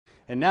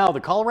And now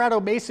the Colorado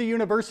Mesa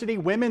University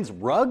women's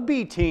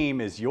rugby team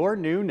is your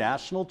new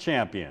national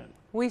champion.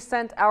 We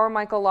sent our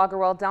Michael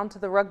Logerwell down to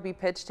the rugby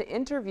pitch to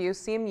interview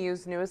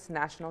CMU's newest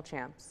national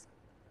champs.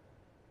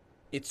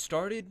 It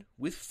started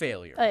with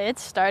failure. It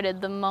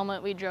started the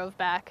moment we drove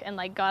back and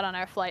got on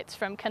our flights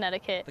from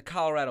Connecticut. The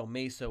Colorado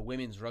Mesa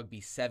women's rugby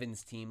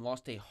sevens team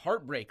lost a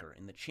heartbreaker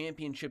in the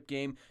championship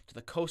game to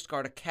the Coast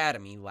Guard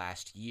Academy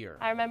last year.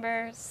 I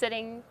remember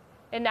sitting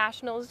in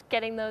nationals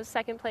getting those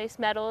second place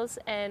medals,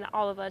 and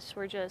all of us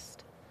were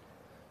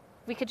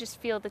we could just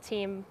feel the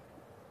team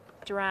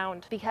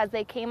drowned. Because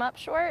they came up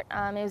short,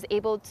 I was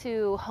able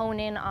to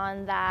hone in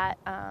on that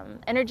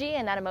energy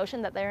and that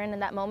emotion that they're in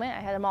that moment.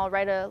 I had them all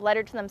write a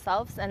letter to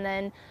themselves and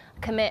then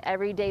commit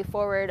every day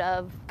forward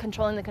of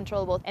controlling the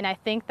controllable. And I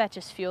think that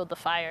just fueled the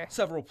fire.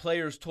 Several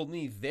players told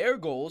me their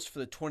goals for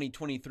the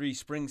 2023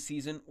 spring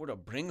season were to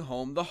bring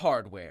home the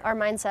hardware. Our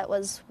mindset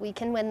was, we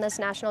can win this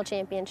national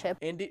championship.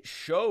 And it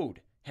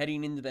showed.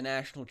 Heading into the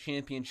national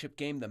championship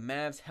game, the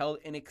Mavs held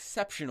an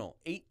exceptional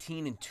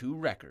 18-2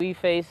 record. We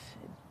face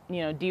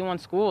D1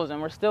 schools,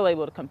 and we're still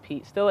able to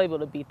compete, still able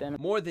to beat them.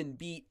 More than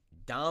beat,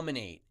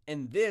 dominate.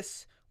 And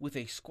this with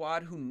a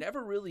squad who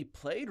never really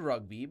played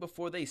rugby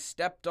before they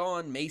stepped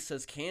on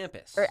Mesa's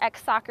campus. We're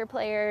ex-soccer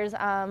players,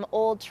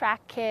 old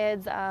track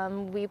kids.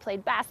 We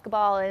played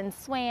basketball and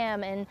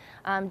swam and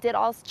did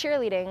all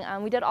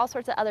cheerleading. We did all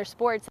sorts of other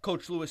sports.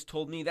 Coach Lewis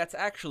told me that's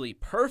actually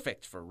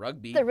perfect for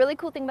rugby. The really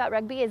cool thing about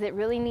rugby is it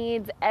really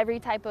needs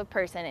every type of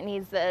person. It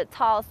needs the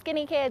tall,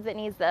 skinny kids. It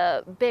needs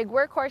the big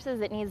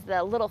workhorses. It needs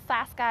the little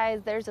fast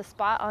guys. There's a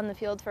spot on the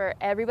field for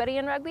everybody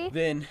in rugby.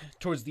 Then,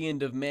 towards the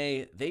end of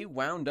May, they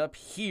wound up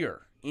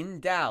here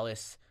in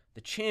Dallas,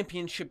 the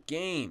championship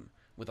game,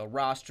 with a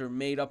roster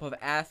made up of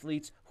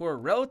athletes who are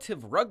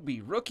relative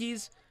rugby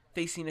rookies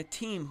facing a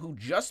team who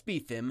just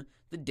beat them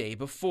the day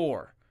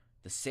before,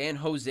 the San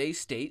Jose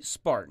State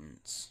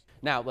Spartans.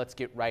 Now let's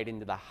get right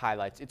into the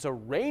highlights. It's a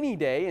rainy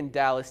day in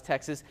Dallas,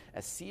 Texas,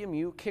 as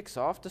CMU kicks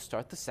off to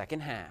start the second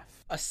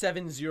half. A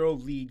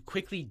 7-0 lead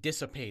quickly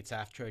dissipates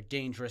after a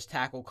dangerous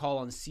tackle call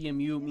on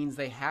CMU means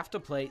they have to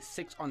play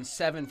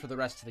 6-on-7 for the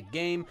rest of the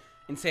game,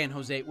 and San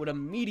Jose would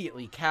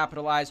immediately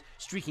capitalize,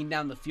 streaking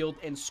down the field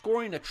and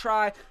scoring a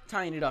try,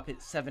 tying it up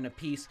at 7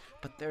 apiece.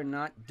 But they're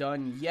not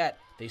done yet.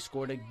 They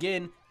scored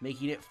again,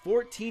 making it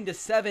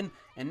 14-7,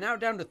 and now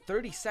down to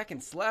 30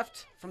 seconds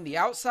left. From the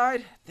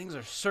outside, things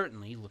are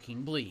certainly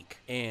looking bleak.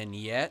 And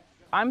yet,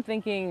 I'm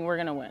thinking we're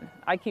gonna win.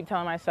 I keep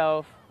telling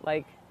myself,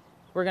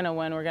 we're gonna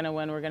win, we're gonna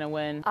win, we're gonna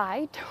win.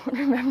 I don't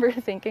remember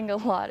thinking a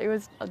lot. It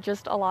was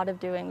just a lot of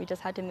doing. We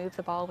just had to move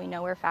the ball. We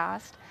know we're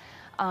fast.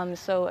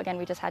 So again,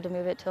 we just had to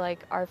move it to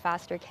our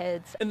faster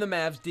kids. And the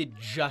Mavs did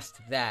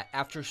just that.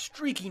 After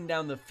streaking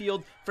down the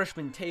field,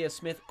 freshman Taya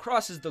Smith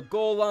crosses the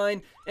goal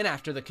line, and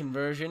after the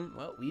conversion,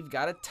 well, we've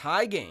got a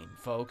tie game,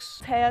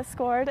 folks. Taya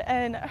scored,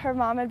 and her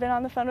mom had been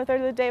on the phone with her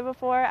the day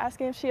before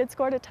asking if she had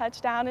scored a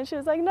touchdown, and she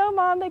was like, "No,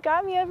 Mom, they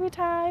got me every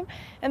time."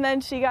 And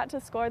then she got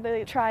to score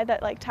the try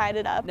that tied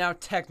it up. Now,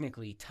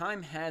 technically,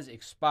 time has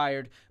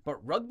expired,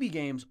 but rugby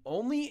games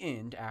only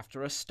end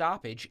after a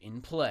stoppage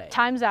in play.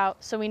 Time's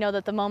out, so we know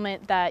that the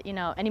moment that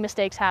any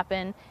mistakes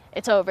happen,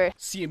 it's over.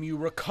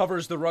 CMU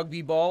recovers the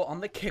rugby ball on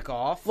the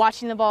kickoff.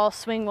 Watching the ball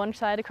swing one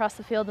side across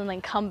the field and then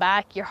come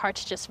back, your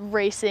heart's just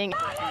racing.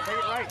 Take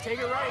it right, take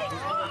it right.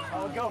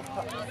 Oh, go.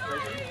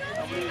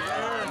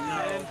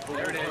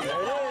 There it is.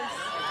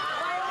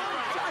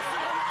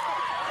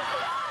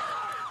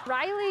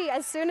 Riley,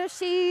 as soon as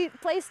she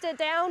placed it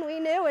down, we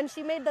knew, and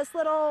she made this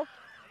little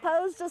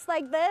pose just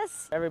like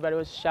this. Everybody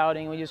was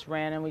shouting, we just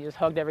ran and we just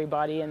hugged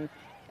everybody,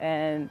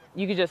 and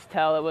you could just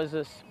tell it was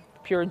just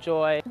pure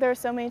joy. There were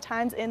so many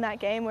times in that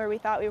game where we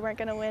thought we weren't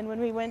going to win,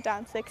 when we went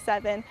down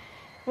 6-7,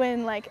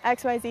 when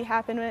XYZ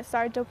happened, when it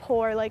started to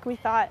pour, we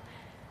thought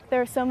there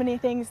were so many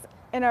things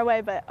in our way,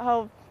 but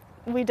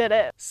we did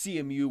it.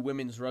 CMU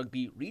women's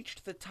rugby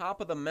reached the top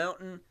of the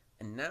mountain,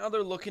 and now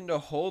they're looking to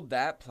hold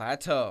that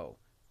plateau.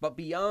 But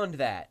beyond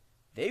that,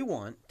 they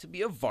want to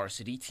be a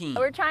varsity team.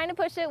 We're trying to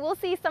push it. We'll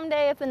see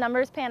someday if the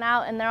numbers pan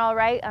out and they're all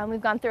right.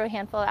 We've gone through a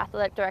handful of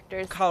athletic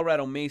directors.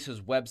 Colorado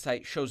Mesa's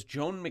website shows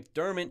Joan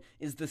McDermott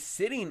is the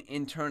sitting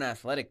intern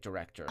athletic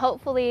director.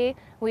 Hopefully,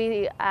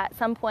 we at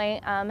some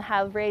point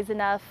have raised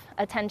enough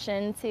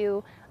attention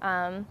to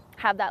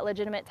have that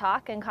legitimate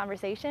talk and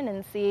conversation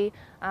and see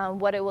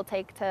what it will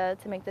take to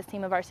make this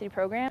team a varsity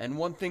program. And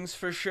one thing's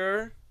for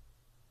sure,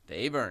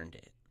 they've earned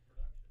it.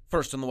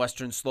 First on the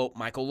Western Slope,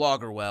 Michael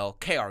Logerwell,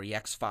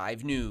 KREX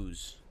 5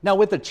 News. Now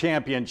with the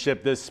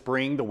championship this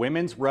spring, the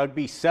women's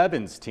rugby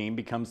sevens team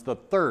becomes the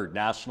third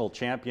national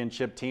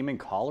championship team in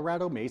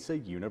Colorado Mesa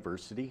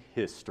University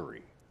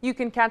history. You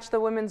can catch the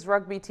women's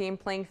rugby team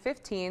playing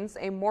 15s,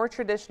 a more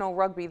traditional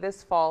rugby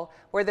this fall,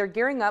 where they're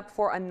gearing up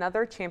for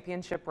another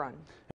championship run.